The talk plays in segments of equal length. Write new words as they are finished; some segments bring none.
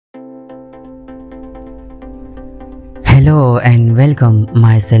Hello and welcome,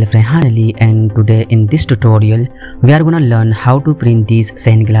 myself Rehan Ali, and today in this tutorial we are gonna learn how to print these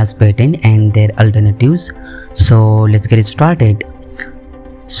Sandglass pattern and their alternatives. So let's get started.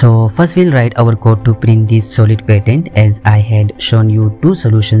 So first we'll write our code to print this solid pattern, as I had shown you two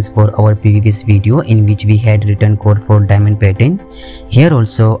solutions for our previous video in which we had written code for diamond pattern. Here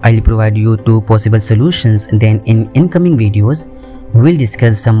also I'll provide you two possible solutions. Then in incoming videos we'll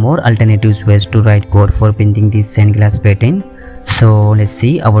discuss some more alternative ways to write code for printing this Sandglass pattern. So let's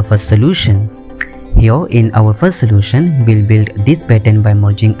see our first solution. Here in our first solution, we'll build this pattern by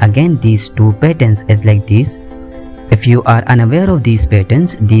merging again these two patterns as like this. If you are unaware of these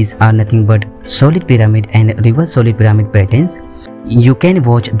patterns, these are nothing but solid pyramid and reverse solid pyramid patterns. You can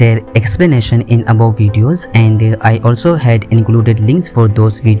watch their explanation in above videos, and I also had included links for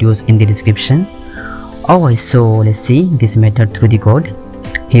those videos in the description. Alright, so let's see this method through the code.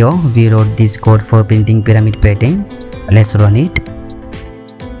 Here we wrote this code for printing pyramid pattern. Let's run it.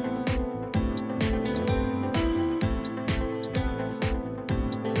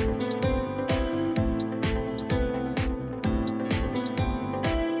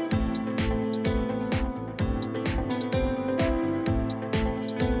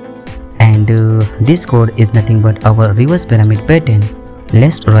 And this code is nothing but our reverse pyramid pattern.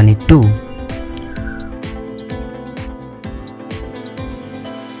 Let's run it too.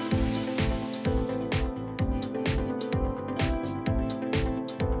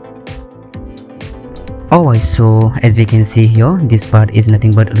 Alright, so as we can see here, this part is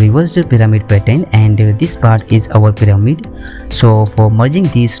nothing but reversed pyramid pattern, and this part is our pyramid. So for merging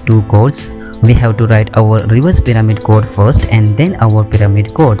these two codes, we have to write our reverse pyramid code first and then our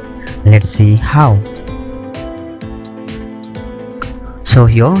pyramid code. Let's see how. So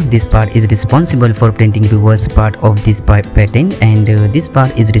here this part is responsible for printing reverse part of this pattern, and this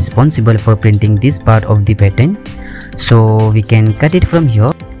part is responsible for printing this part of the pattern. So we can cut it from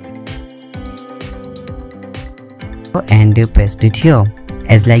here and paste it here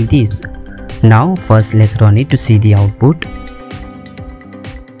as like this. Now first let's run it to see the output.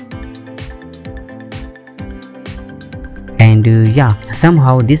 And yeah,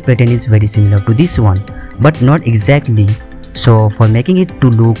 somehow this pattern is very similar to this one, but not exactly. So for making it to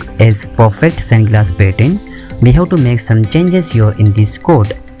look as perfect Sandglass pattern, we have to make some changes here in this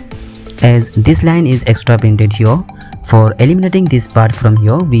code, as this line is extra printed here. For eliminating this part from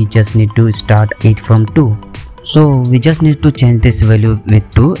here, we just need to start it from 2. So we just need to change this value with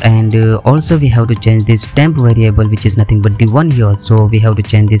 2, and also we have to change this temp variable, which is nothing but the 1 here. So we have to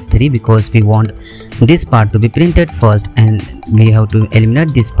change this 3 because we want this part to be printed first, and we have to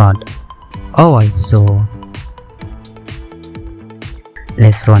eliminate this part. Alright, so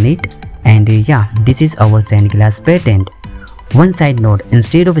let's run it, and yeah, this is our Sandglass pattern. One side note,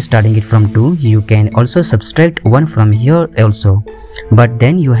 instead of starting it from 2, you can also subtract 1 from here also, but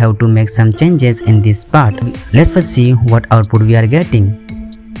then you have to make some changes in this part. Let's first see what output we are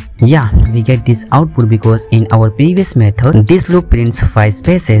getting. Yeah, we get this output because in our previous method this loop prints 5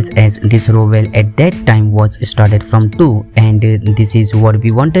 spaces, as this row well at that time was started from 2, and this is what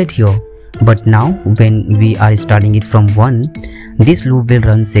we wanted here. But now when we are starting it from 1, this loop will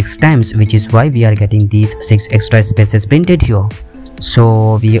run 6 times, which is why we are getting these 6 extra spaces printed here.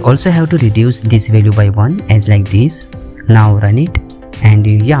 So we also have to reduce this value by 1 as like this. Now run it, and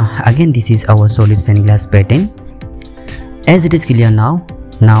yeah, again this is our solid Sandglass pattern. As it is clear now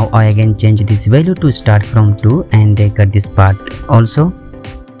I again change this value to start from 2 and cut this part also.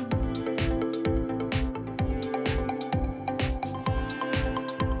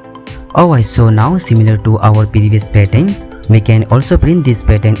 Alright, so now similar to our previous pattern, we can also print this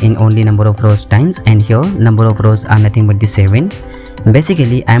pattern in only number of rows times, and here number of rows are nothing but the 7.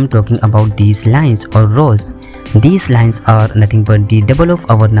 Basically I am talking about these lines or rows. These lines are nothing but the double of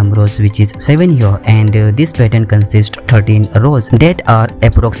our numbers, which is 7 here, and this pattern consists 13 rows that are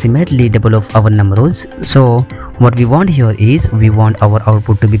approximately double of our numbers. So what we want here is we want our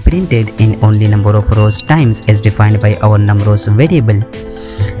output to be printed in only number of rows times as defined by our numbers variable,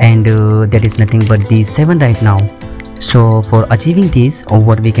 and that is nothing but the 7 right now. So for achieving this,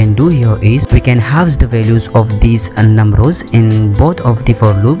 what we can do here is we can halve the values of these numbers in both of the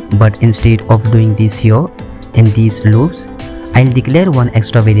for loop, but instead of doing this here in these loops, I'll declare one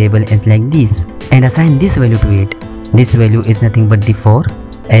extra variable as like this and assign this value to it. This value is nothing but the 4,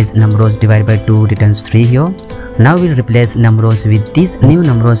 as numbers divided by 2 returns 3 here. Now we'll replace numbers with this new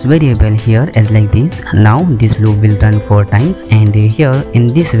numbers variable here as like this. Now this loop will run 4 times, and here in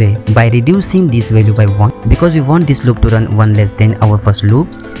this way, by reducing this value by 1, because we want this loop to run 1 less than our first loop,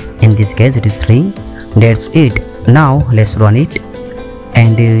 in this case it is 3. That's it. Now let's run it.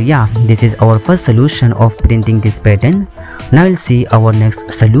 And yeah, this is our first solution of printing this pattern. Now we'll see our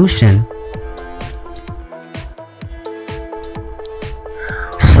next solution.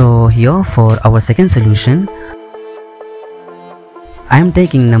 So here for our second solution, I am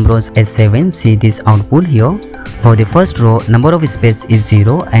taking numbers as 7. See this output here. For the first row, number of space is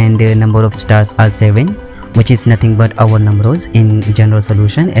 0 and number of stars are 7, which is nothing but our numbers in general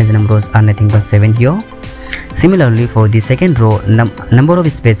solution, as numbers are nothing but 7 here. Similarly, for the second row, number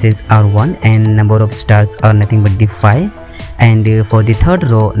of spaces are 1 and number of stars are nothing but the 5. And for the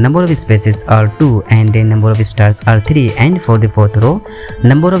third row, number of spaces are 2 and number of stars are 3. And for the fourth row,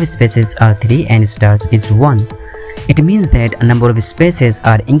 number of spaces are 3 and stars is 1. It means that number of spaces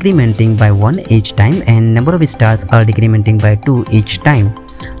are incrementing by 1 each time and number of stars are decrementing by 2 each time.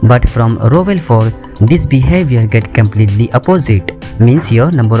 But from row well 4, this behavior get completely opposite. Means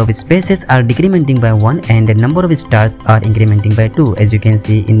here number of spaces are decrementing by 1 and the number of stars are incrementing by 2, as you can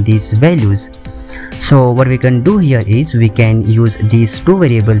see in these values. So what we can do here is we can use these two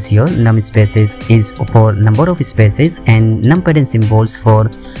variables here. Num spaces is for number of spaces and num pattern symbols for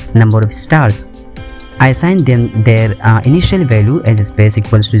number of stars. I assign them their initial value as space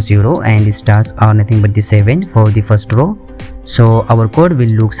equals to 0 and stars are nothing but the 7 for the first row. So our code will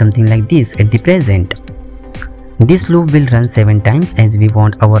look something like this at the present. This loop will run 7 times as we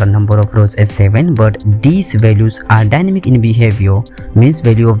want our number of rows as 7, but these values are dynamic in behavior, means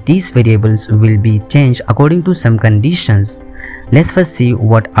value of these variables will be changed according to some conditions. Let's first see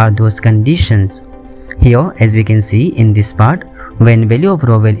what are those conditions. Here, as we can see in this part, when value of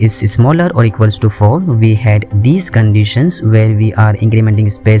row well is smaller or equals to 4, we had these conditions where we are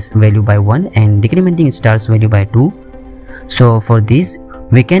incrementing space value by 1 and decrementing stars value by 2. So for this,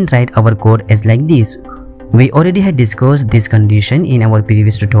 we can write our code as like this. We already had discussed this condition in our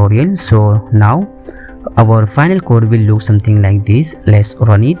previous tutorial, so now our final code will look something like this. Let's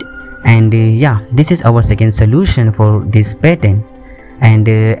run it. And yeah, this is our second solution for this pattern. And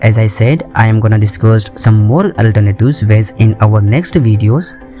as I said, I am gonna discuss some more alternatives ways in our next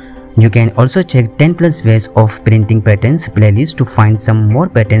videos. You can also check 10 plus ways of printing patterns playlist to find some more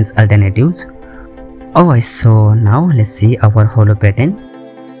patterns alternatives. Alright, so now let's see our hollow pattern.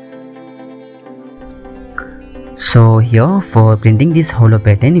 So here for printing this hollow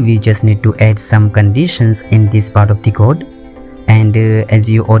pattern, we just need to add some conditions in this part of the code. And as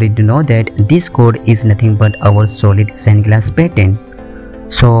you already know that this code is nothing but our solid Sandglass pattern.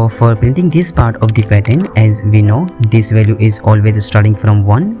 So for printing this part of the pattern, as we know, this value is always starting from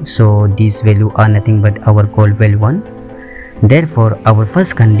 1. So these value are nothing but our code well 1. Therefore, our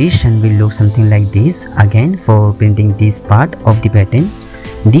first condition will look something like this. Again, for printing this part of the pattern,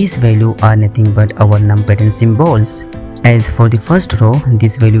 these value are nothing but our num pattern symbols. As for the first row,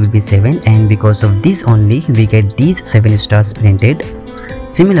 this value will be 7 and because of this only we get these 7 stars printed.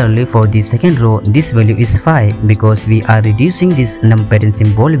 Similarly, for the second row, this value is 5 because we are reducing this num pattern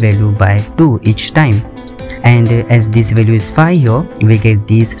symbol value by 2 each time. And as this value is 5 here, we get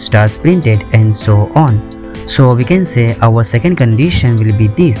these stars printed and so on. So we can say our second condition will be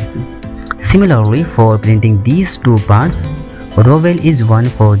this. Similarly, for printing these two parts, row well is 1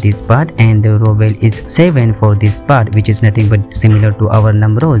 for this part and row well is 7 for this part, which is nothing but similar to our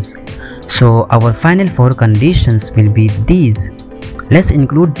num rows. So our final 4 conditions will be these. Let's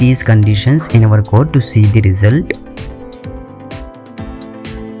include these conditions in our code to see the result.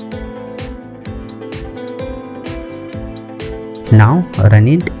 Now run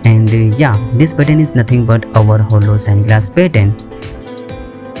it, and yeah, this pattern is nothing but our hollow Sandglass pattern.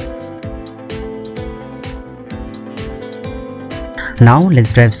 Now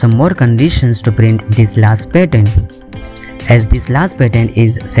let's drive some more conditions to print this last pattern. As this last pattern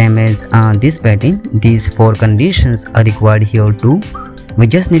is same as this pattern, these 4 conditions are required here too. We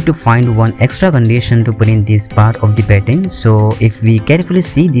just need to find one extra condition to print this part of the pattern. So if we carefully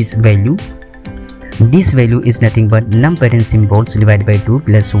see this value is nothing but num pattern symbols divided by 2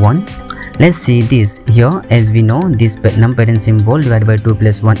 plus 1. Let's see this here. As we know, this num pattern symbol divided by 2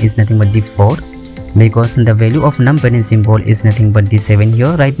 plus 1 is nothing but the 4, because the value of num pattern symbol is nothing but the 7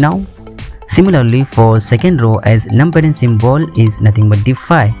 here right now. Similarly, for second row, as num pattern symbol is nothing but the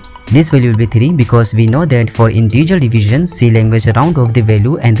 5, this value will be 3 because we know that for integer division, C language round off the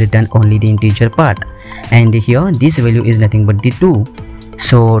value and return only the integer part. And here this value is nothing but the 2.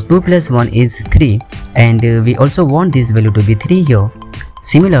 So 2 plus 1 is 3, and we also want this value to be 3 here.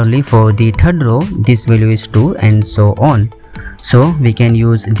 Similarly, for the third row, this value is 2 and so on. So we can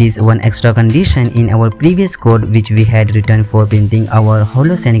use this one extra condition in our previous code which we had written for printing our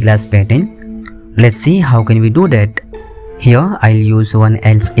hollow Sandglass pattern. Let's see how can we do that. Here I'll use one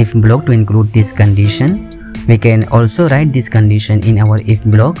else if block to include this condition. We can also write this condition in our if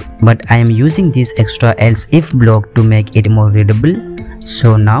block, but I am using this extra else if block to make it more readable.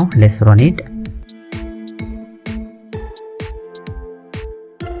 So now let's run it.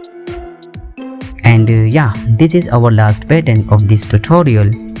 And yeah, this is our last pattern of this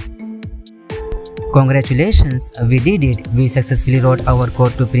tutorial. Congratulations, we did it. We successfully wrote our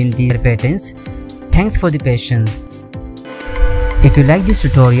code to print these patterns. Thanks for the patience. If you like this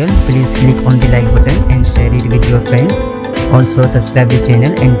tutorial, please click on the like button and share it with your friends. Also subscribe the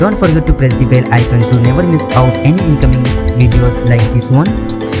channel and don't forget to press the bell icon to never miss out any incoming videos like this one.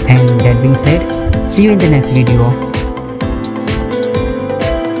 And that being said, see you in the next video.